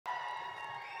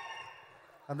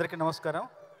అందరికీ నమస్కారం.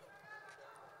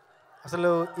 అసలు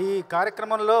ఈ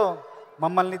కార్యక్రమంలో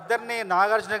మమ్మల్ని ఇద్దరిని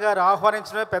నాగార్జున గారు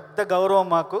ఆహ్వానించడమే పెద్ద గౌరవం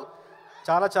మాకు.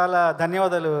 చాలా చాలా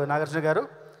ధన్యవాదాలు నాగార్జున గారు.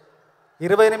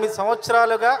 28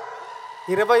 సంవత్సరాలుగా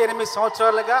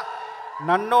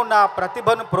నన్ను నా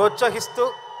ప్రతిభను ప్రోత్సహిస్తూ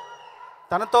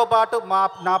తనతో పాటు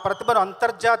నా ప్రతిభను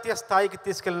అంతర్జాతీయ స్థాయికి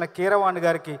తీసుకెళ్లిన కీరవాణి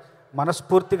గారికి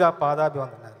మనస్ఫూర్తిగా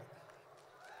పాదాభివందనాలు.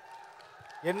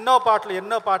 ఎన్నో పాటలు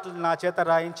నా చేత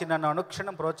రాయించి నన్ను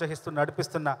అనుక్షణం ప్రోత్సహిస్తూ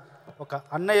నడిపిస్తున్న ఒక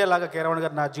అన్నయ్యలాగా కీరవాణి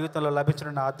గారు నా జీవితంలో లభించిన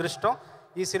నా అదృష్టం.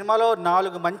 ఈ సినిమాలో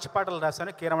 4 మంచి పాటలు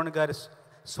రాశాను కీరవాణి గారి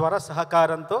స్వర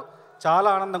సహకారంతో. చాలా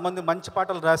ఆనందంగా ఉంది. మంచి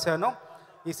పాటలు రాశాను.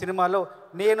 ఈ సినిమాలో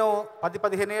నేను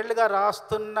 10-15 ఏళ్ళుగా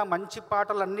రాస్తున్న మంచి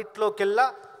పాటలన్నిట్లోకెల్లా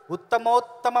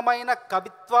ఉత్తమోత్తమైన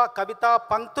కవితా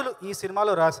పంక్తులు ఈ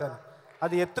సినిమాలో రాశాను.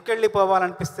 అది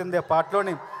ఎత్తుకెళ్ళిపోవాలనిపిస్తుంది. ఆ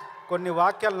పాటలోని కొన్ని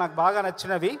వాక్యాలు నాకు బాగా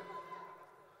నచ్చినవి.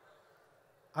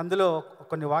 అందులో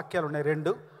కొన్ని వాక్యాలు ఉన్నాయి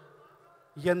 2.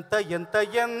 ఎంత ఎంత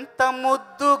ఎంత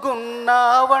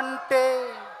ముద్దుగున్నావంటే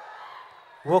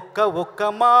ఒక్క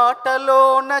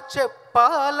మాటలోన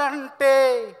చెప్పాలంటే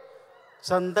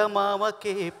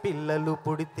చందమామకే పిల్లలు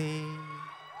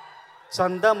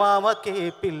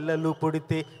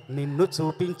పుడితే నిన్ను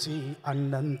చూపించి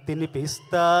అన్నం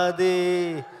తినిపిస్తాదే.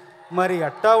 మరి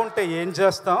అట్టా ఉంటే ఏం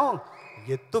చేస్తాం?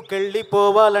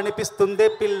 ఎత్తుకెళ్ళిపోవాలనిపిస్తుంది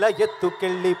పిల్ల,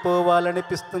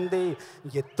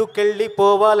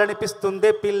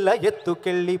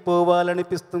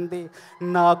 ఎత్తుకెళ్ళిపోవాలనిపిస్తుంది.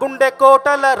 నా గుండె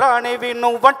కోటల రాణివి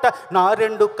నువ్వంట, నా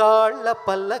 2 కాళ్ళ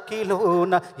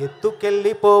పల్లకిలోన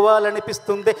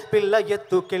ఎత్తుకెళ్ళిపోవాలనిపిస్తుంది పిల్ల,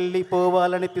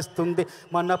 ఎత్తుకెళ్ళిపోవాలనిపిస్తుంది.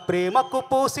 మన ప్రేమకు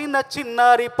పూసిన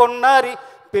చిన్నారి పొన్నారి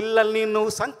పిల్లల్ని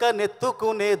నువ్వు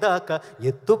సంకనెత్తుకునేదాకా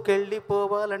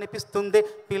ఎత్తుకెళ్ళిపోవాలనిపిస్తుంది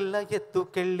పిల్ల,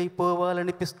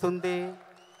 ఎత్తుకెళ్ళిపోవాలనిపిస్తుంది.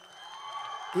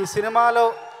 ఈ సినిమాలో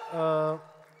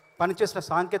పనిచేసిన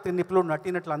సాంకేతిక నిపుణులు,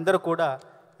 నటీనటులు అందరూ కూడా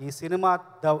ఈ సినిమా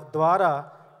ద్వారా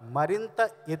మరింత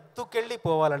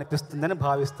ఎత్తుకెళ్ళిపోవాలనిపిస్తుందని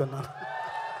భావిస్తున్నాను.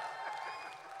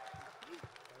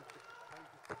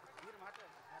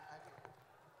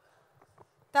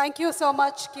 Thank you so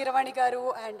much Keeravani గారు.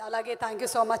 అండ్ అలాగే thank you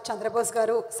so much Chandrabose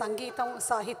గారు. సంగీతం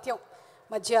సాహిత్యం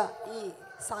మధ్య ఈ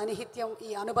సాన్నిహిత్యం, ఈ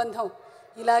అనుబంధం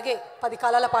ఇలాగే 10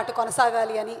 కాలాల పాటు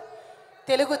కొనసాగాలి అని,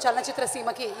 తెలుగు చలనచిత్ర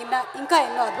సీమకి ఇంకా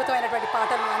ఎన్నో అద్భుతమైనటువంటి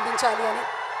పాటలను అందించాలి అని.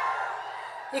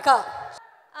 ఇక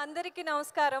అందరికీ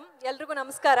నమస్కారం, ఎల్రిಗೂ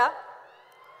నమస్కార.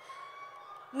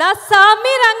 నా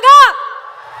సామి రంగా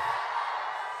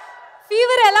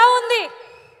ఫీవర్ ఎలా ఉంది?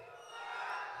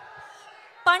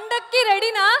 పండక్కి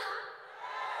రెడీనా?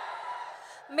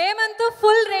 మేమంతా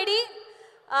full ready.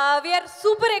 We're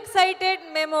super excited.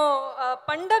 మేము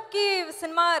పండక్కి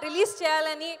సినిమా రిలీజ్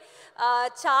చేయాలని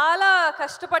చాలా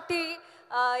కష్టపట్టి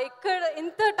ఇక్కడ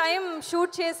ఇంత టైం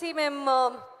షూట్ చేసి మేము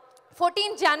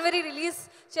 14 జనవరి రిలీజ్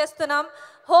చేస్తున్నాం.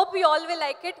 Hope you all will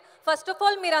like it. First of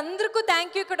all మీరందరికీ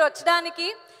థ్యాంక్ యూ ఇక్కడ వచ్చడానికి.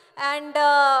 అండ్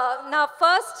నా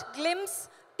first glimpse,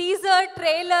 teaser,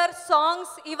 trailer,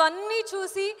 songs ఇవన్నీ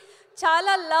చూసి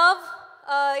చాలా లవ్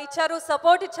ఇచ్చారు,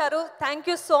 సపోర్ట్ ఇచ్చారు. Thank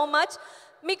you so much.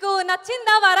 మీకు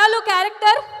నచ్చిందా వరాలు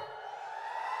క్యారెక్టర్?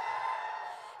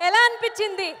 ఎలా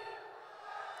అనిపించింది?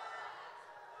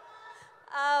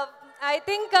 ఐ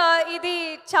థింక్ ఇది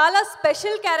చాలా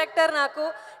స్పెషల్ క్యారెక్టర్ నాకు.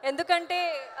 ఎందుకంటే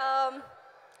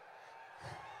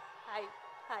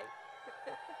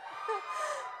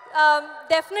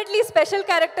డెఫినెట్లీ స్పెషల్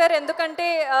క్యారెక్టర్. ఎందుకంటే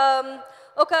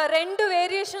ఒక 2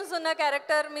 వేరియేషన్స్ ఉన్న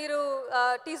క్యారెక్టర్. మీరు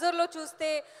టీజర్లో చూస్తే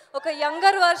ఒక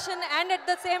younger version and at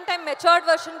the same time matured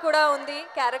version కూడా ఉంది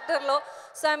క్యారెక్టర్లో.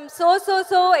 So I'm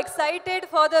so excited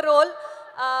for the role.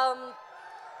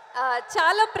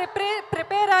 చాలా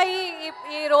ప్రిపేర్ అయ్యి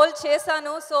ఈ రోల్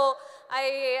చేశాను. So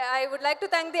I would like to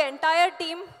thank the entire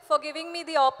team for giving me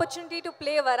the opportunity to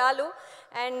play Varalu.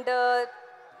 And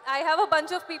I have a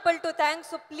bunch of people to thank,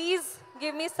 so please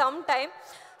give me some time.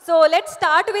 So let's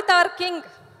start with our king.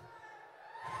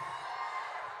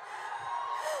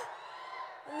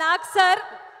 Nag sir,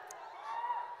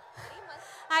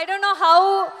 I don't know how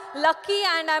lucky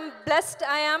and I'm blessed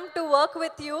I am to work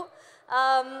with you.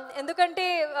 Endukante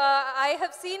I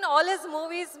have seen all his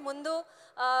movies mundu.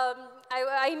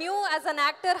 I knew as an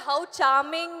actor how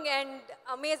charming and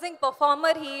amazing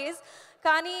performer he is.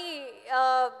 Kani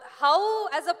how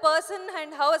as a person and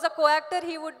how as a co-actor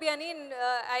he would be ani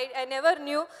I never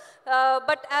knew.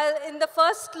 But in the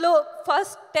first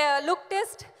look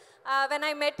test when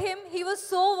I met him, he was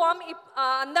so warm.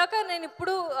 Andaka nenu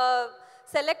ippudu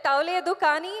select avaledu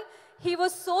kani he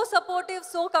was so supportive,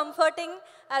 so comforting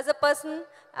as a person.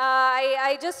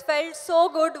 I just felt so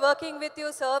good working with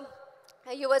you, sir.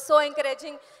 You were so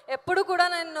encouraging. ఎప్పుడు కూడా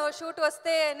నేను shoot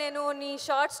వస్తే నేను నీ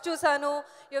shorts చూసాను,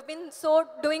 you been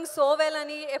doing so well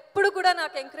అని ఎప్పుడు కూడా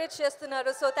నాకు ఎంకరేజ్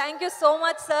చేస్తున్నారు. So thank you so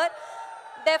much sir.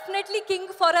 Definitely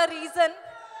king for a reason.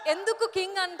 ఎందుకు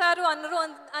కింగ్ అంటారు అనరు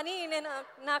అని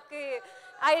నాకు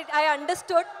I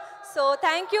understood. So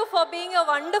thank you for being a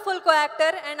wonderful co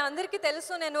actor. And అందరికీ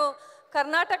తెలుసు నేను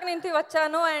కర్ణాటక నుంచి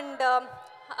వచ్చాను and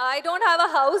I don't have a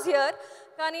house here.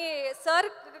 కానీ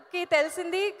సార్కి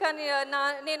తెలిసింది, కానీ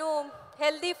నేను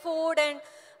హెల్దీ ఫుడ్ అండ్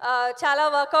చాలా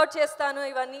వర్కౌట్ చేస్తాను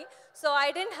ఇవన్నీ. So I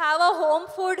didn't have a home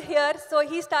food here. So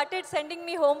he started sending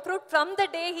me home food from the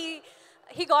day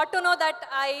he got to know that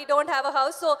I don't have a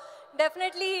house. So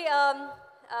definitely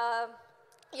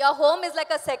your home is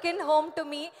like a second home to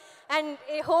me and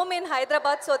a home in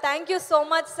Hyderabad. So thank you so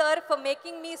much sir for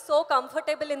making me so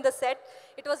comfortable in the set.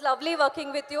 It was lovely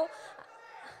working with you.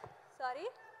 Sorry,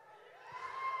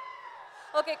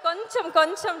 okay,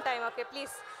 koncham time, okay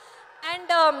please. And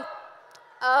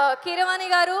Keeravani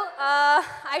garu,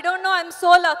 I don't know, I'm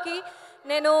so lucky.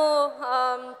 Nenu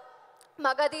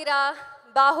Magadira,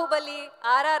 Baahubali,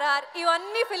 RRR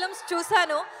ఇవన్నీ films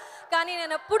చూశాను. కానీ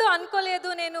నేను ఎప్పుడు అనుకోలేదు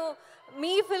నేను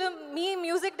మీ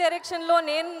music డైరెక్షన్లో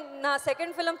నేను నా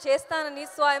సెకండ్ ఫిల్మ్ చేస్తానని.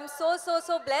 So I'm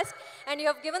so blessed and you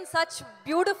have given such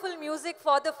beautiful music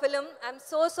for the film. I'm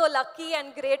so lucky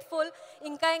and grateful.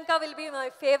 ఇంకా will be my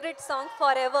favourite song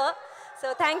for ever. So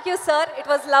thank you sir. It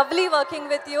was lovely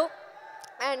working with you.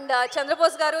 And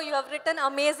Chandrabose garu, you have written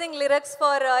amazing lyrics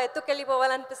for Ettukelli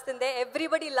Povalanipistinde.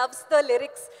 Everybody loves the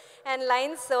lyrics and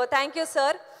lines. So thank you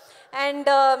sir. And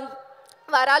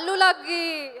Varallu lagi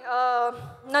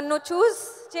nannu choose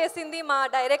chesindi ma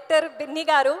director Binni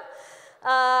garu.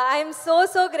 I am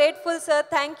so grateful sir.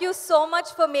 Thank you so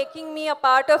much for making me a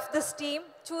part of this team,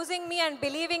 choosing me and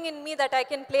believing in me that I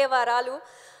can play Varallu.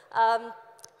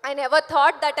 I never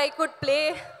thought that I could play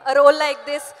a role like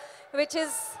this, which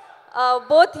is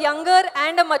both younger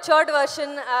and a matured version.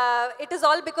 It is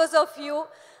all because of you.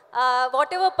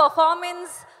 Whatever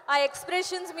performance,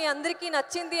 expressions మీ అందరికీ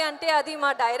నచ్చింది అంటే అది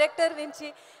మా director నుంచి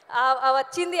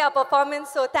వచ్చింది ఆ performance.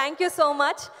 So thank you so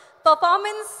much.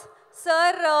 Performance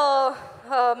sir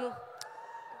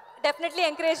definitely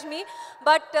encouraged me,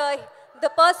 but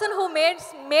the person who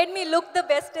made me look the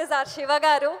best is our Shiva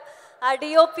garu, our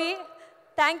DOP.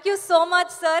 Thank you so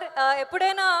much sir.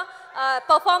 ఎప్పుడైనా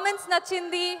performance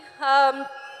నచ్చింది,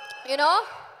 you know,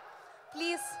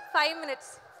 please 5 minutes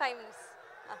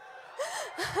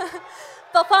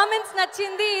performance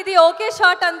నచ్చింది, ఇది okay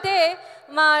shot అంతే.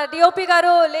 మా DOP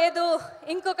గారు లేదు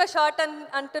ఇంకొక shot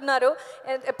అంటున్నారు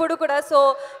ఎప్పుడు కూడా. So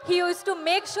he use to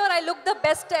make sure I look the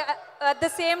best, at the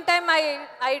same time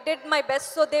I did my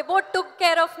best. So they both took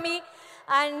care of me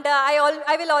and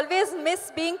I will always miss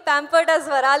being pampered as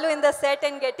Varallu in the set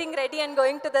and getting ready and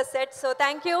going to the set. So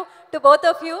thank you to both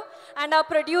of you. And our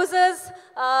producers,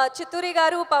 Chitturi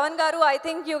garu, Pavan garu, I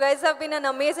think you guys have been an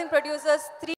amazing producers.